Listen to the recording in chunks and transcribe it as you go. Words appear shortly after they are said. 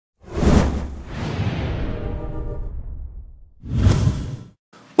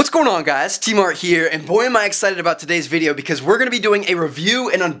going on, guys? TmarTn here, and boy am I excited about today's video because we're going to be doing a review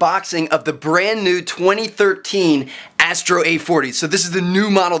and unboxing of the brand new 2013 Astro A40. So this is the new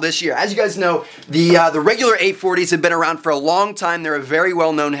model this year. As you guys know, the regular A40s have been around for a long time. They're a very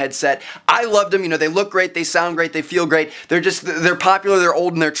well-known headset. I loved them. You know, they look great, they sound great, they feel great. They're popular, they're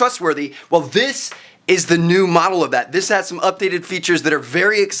old, and they're trustworthy. Well, this is the new model of that. This has some updated features that are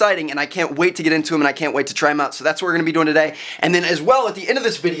very exciting, and I can't wait to get into them, and I can't wait to try them out. So that's what we're going to be doing today. And then as well, at the end of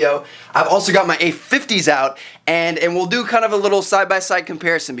this video, I've also got my A50s out, and we'll do kind of a little side-by-side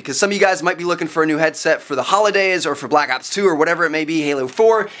comparison, because some of you guys might be looking for a new headset for the holidays, or for Black Ops 2, or whatever it may be, Halo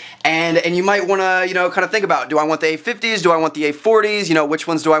 4, and you might want to, you know, kind of think about, do I want the A50s, do I want the A40s, you know, which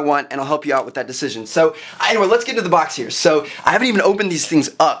ones do I want, and I'll help you out with that decision. So anyway, let's get into the box here. So I haven't even opened these things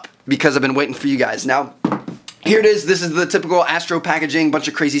up, because I've been waiting for you guys. Now, here it is. This is the typical Astro packaging, bunch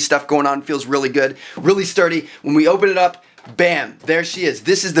of crazy stuff going on, feels really good, really sturdy. When we open it up, bam, there she is.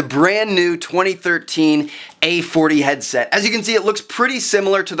 This is the brand new 2013 A40 headset. As you can see, it looks pretty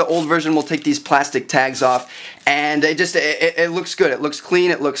similar to the old version. We'll take these plastic tags off, and it looks good. It looks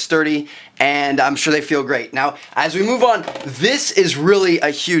clean, it looks sturdy, and I'm sure they feel great. Now, as we move on, this is really a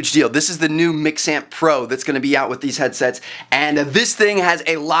huge deal. This is the new Mixamp Pro that's going to be out with these headsets, and this thing has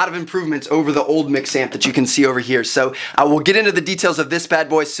a lot of improvements over the old Mixamp that you can see over here. So we'll get into the details of this bad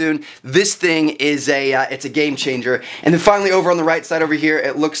boy soon. This thing is it's a game changer. And then finally, over on the right side over here,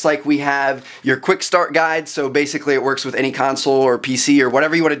 it looks like we have your quick start guide. So basically, it works with any console or PC or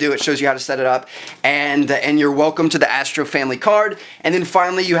whatever you want to do. It shows you how to set it up, and you're welcome to the Astro family card. And then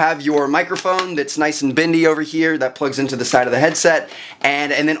finally, you have your microphone that's nice and bendy over here that plugs into the side of the headset,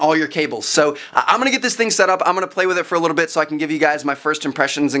 and then all your cables. So I'm gonna get this thing set up. I'm gonna play with it for a little bit so I can give you guys my first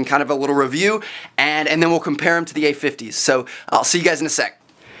impressions and kind of a little review, and then we'll compare them to the A50s. So I'll see you guys in a sec.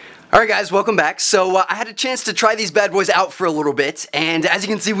 Alright guys, welcome back. So I had a chance to try these bad boys out for a little bit, and as you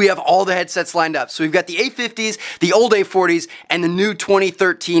can see, we have all the headsets lined up. So we've got the A50s, the old A40s, and the new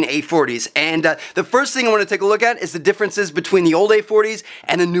 2013 A40s. And the first thing I want to take a look at is the differences between the old A40s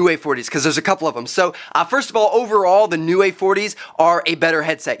and the new A40s, because there's a couple of them. So first of all, overall, the new A40s are a better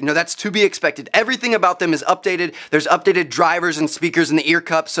headset. You know, that's to be expected. Everything about them is updated. There's updated drivers and speakers in the ear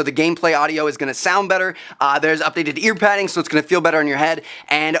cups, so the gameplay audio is going to sound better. There's updated ear padding, so it's going to feel better on your head.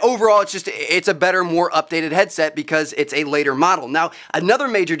 And overall, it's a better, more updated headset because it's a later model. Now, another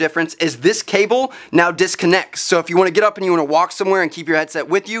major difference is this cable now disconnects. So if you want to get up and you want to walk somewhere and keep your headset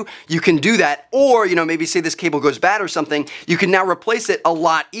with you, you can do that. Or, you know, maybe say this cable goes bad or something, you can now replace it a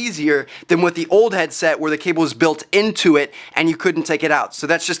lot easier than with the old headset where the cable was built into it and you couldn't take it out. So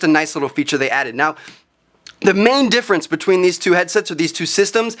that's just a nice little feature they added. Now, the main difference between these two headsets or these two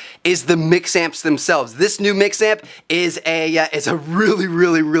systems is the Mixamps themselves. This new Mixamp is a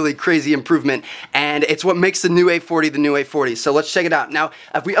really crazy improvement, and it's what makes the new A40 the new A40. So let's check it out. Now,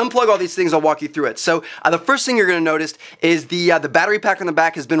 if we unplug all these things, I'll walk you through it. So the first thing you're going to notice is the battery pack on the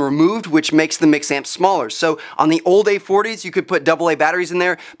back has been removed, which makes the Mixamp smaller. So on the old A40s, you could put AA batteries in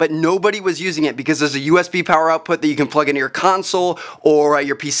there, but nobody was using it because there's a USB power output that you can plug into your console or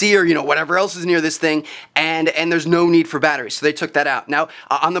your PC or, you know, whatever else is near this thing, and there's no need for batteries, so they took that out. Now,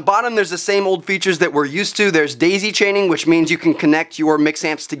 on the bottom, there's the same old features that we're used to. There's daisy chaining, which means you can connect your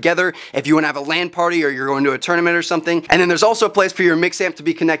Mixamps together if you want to have a LAN party or you're going to a tournament or something. And then there's also a place for your Mixamp to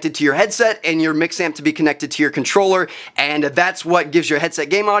be connected to your headset and your Mixamp to be connected to your controller, and that's what gives your headset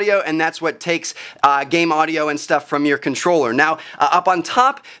game audio, and that's what takes game audio and stuff from your controller. Now, up on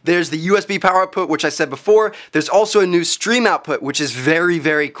top, there's the USB power output, which I said before. There's also a new stream output, which is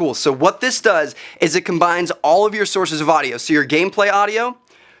very cool. So what this does is it combines all of your sources of audio. So your gameplay audio,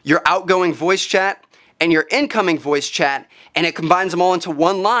 your outgoing voice chat, and your incoming voice chat, and it combines them all into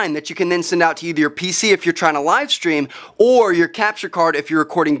one line that you can then send out to either your PC if you're trying to live stream, or your capture card if you're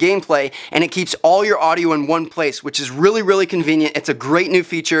recording gameplay, and it keeps all your audio in one place, which is really convenient. It's a great new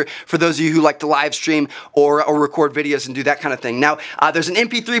feature for those of you who like to live stream or record videos and do that kind of thing. Now, there's an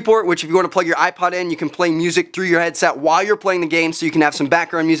MP3 port, which if you want to plug your iPod in, you can play music through your headset while you're playing the game, so you can have some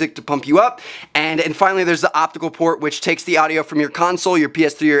background music to pump you up. And finally, there's the optical port, which takes the audio from your console, your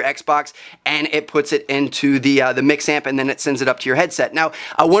PS3 or your Xbox, and it puts it into the Mixamp, and then it sends it up to your headset. Now,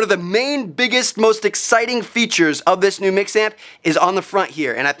 one of the main, biggest, most exciting features of this new Mixamp is on the front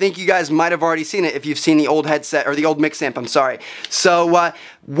here, and I think you guys might have already seen it if you've seen the old headset, or the old Mixamp, I'm sorry. So,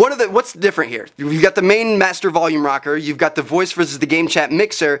 what's different here? You've got the main master volume rocker, you've got the voice versus the game chat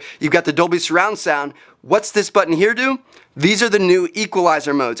mixer, you've got the Dolby surround sound. What's this button here do? These are the new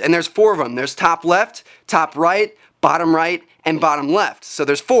equalizer modes, and there's 4 of them. There's top left, top right, bottom right, and bottom left. So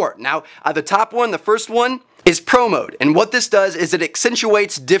there's 4. Now, the top one, the first one, is Pro Mode. And what this does is it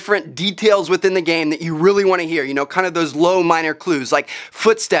accentuates different details within the game that you really want to hear, you know, kind of those low minor clues like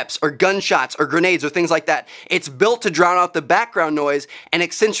footsteps or gunshots or grenades or things like that. It's built to drown out the background noise and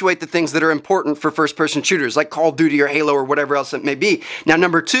accentuate the things that are important for first-person shooters like Call of Duty or Halo or whatever else it may be. Now,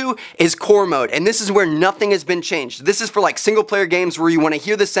 number 2 is Core Mode, and this is where nothing has been changed. This is for like single-player games where you want to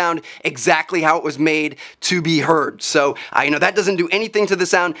hear the sound exactly how it was made to be heard. So, you know, that doesn't do anything to the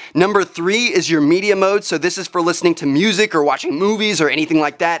sound. Number 3 is your media mode, so this is for listening to music or watching movies or anything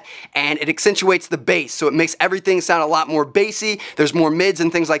like that, and it accentuates the bass, so it makes everything sound a lot more bassy. There's more mids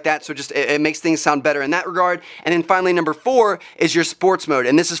and things like that, so just it makes things sound better in that regard. And then finally, number 4 is your sports mode,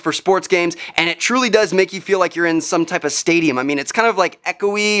 and this is for sports games, and it truly does make you feel like you're in some type of stadium. I mean, it's kind of like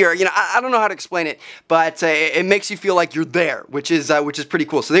echoey, or, you know, I don't know how to explain it, but it makes you feel like you're there, which is pretty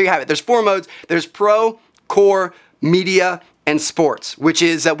cool. So there you have it. There's 4 modes. There's Pro, Core, Media, and Sports, which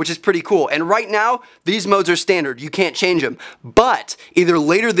is pretty cool. And right now, these modes are standard. You can't change them. But either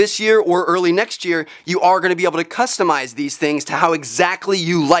later this year or early next year, you are going to be able to customize these things to how exactly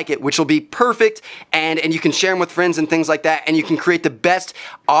you like it, which will be perfect, and you can share them with friends and things like that, and you can create the best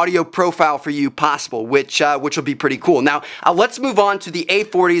audio profile for you possible, which will be pretty cool. Now, let's move on to the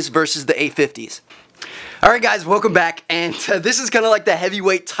A40s versus the A50s. Alright guys, welcome back, and this is kind of like the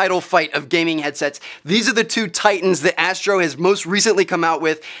heavyweight title fight of gaming headsets. These are the two titans that Astro has most recently come out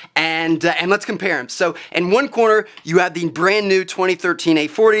with, and let's compare them. So in one corner, you have the brand new 2013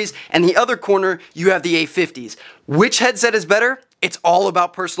 A40s, and the other corner, you have the A50s. Which headset is better? It's all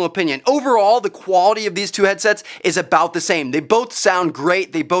about personal opinion. Overall, the quality of these two headsets is about the same. They both sound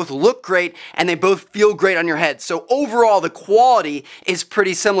great, they both look great, and they both feel great on your head. So overall, the quality is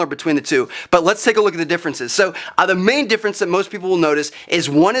pretty similar between the two. But let's take a look at the differences. So the main difference that most people will notice is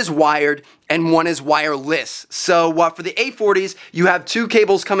one is wired and one is wireless. So for the A40s, you have 2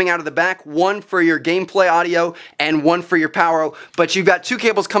 cables coming out of the back, one for your gameplay audio and one for your power, but you've got 2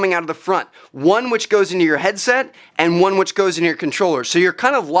 cables coming out of the front, one which goes into your headset and one which goes into your controller. So you're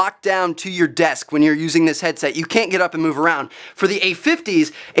kind of locked down to your desk when you're using this headset. You can't get up and move around. For the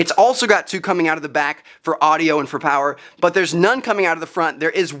A50s, it's also got 2 coming out of the back for audio and for power, but there's none coming out of the front. There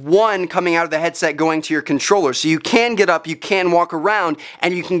is one coming out of the headset going to your controller. So you can get up, you can walk around,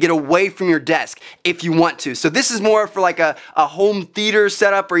 and you can get away from your desk if you want to. So this is more for like a home theater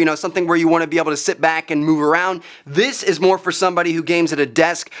setup, or, you know, something where you want to be able to sit back and move around. This is more for somebody who games at a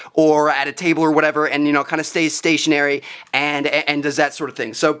desk or at a table or whatever, and, you know, kind of stays stationary and does that sort of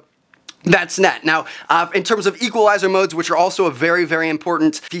thing. So that's that. Now, in terms of equalizer modes, which are also a very, very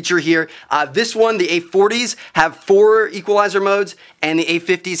important feature here, this one, the A40s, have 4 equalizer modes, and the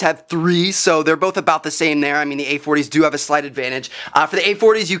A50s have 3, so they're both about the same there. I mean, the A40s do have a slight advantage. For the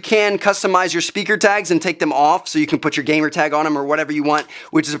A40s, you can customize your speaker tags and take them off, so you can put your gamer tag on them or whatever you want,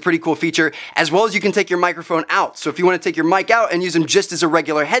 which is a pretty cool feature, as well as you can take your microphone out. So if you want to take your mic out and use them just as a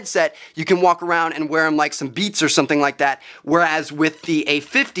regular headset, you can walk around and wear them like some Beats or something like that, whereas with the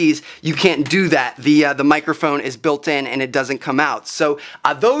A50s, you can't do that. The microphone is built in and it doesn't come out. So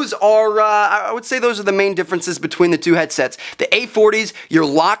those are, I would say those are the main differences between the two headsets. The A40s, you're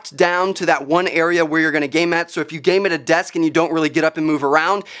locked down to that one area where you're going to game at. So if you game at a desk and you don't really get up and move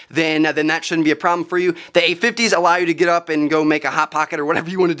around, then that shouldn't be a problem for you. The A50s allow you to get up and go make a hot pocket or whatever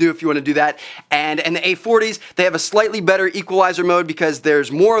you want to do if you want to do that. And the A40s, they have a slightly better equalizer mode because there's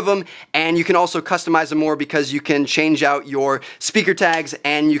more of them, and you can also customize them more because you can change out your speaker tags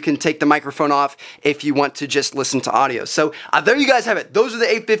and you can take the microphone off if you want to just listen to audio. So there you guys have it. Those are the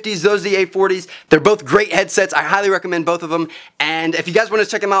A50s, those are the A40s. They're both great headsets. I highly recommend both of them. And if you guys want to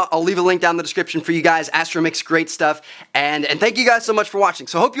check them out, I'll leave a link down in the description for you guys. Astro makes great stuff. And thank you guys so much for watching.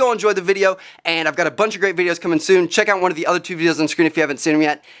 So I hope you all enjoyed the video, and I've got a bunch of great videos coming soon. Check out one of the other 2 videos on the screen if you haven't seen them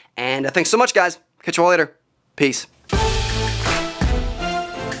yet. And thanks so much, guys. Catch you all later. Peace.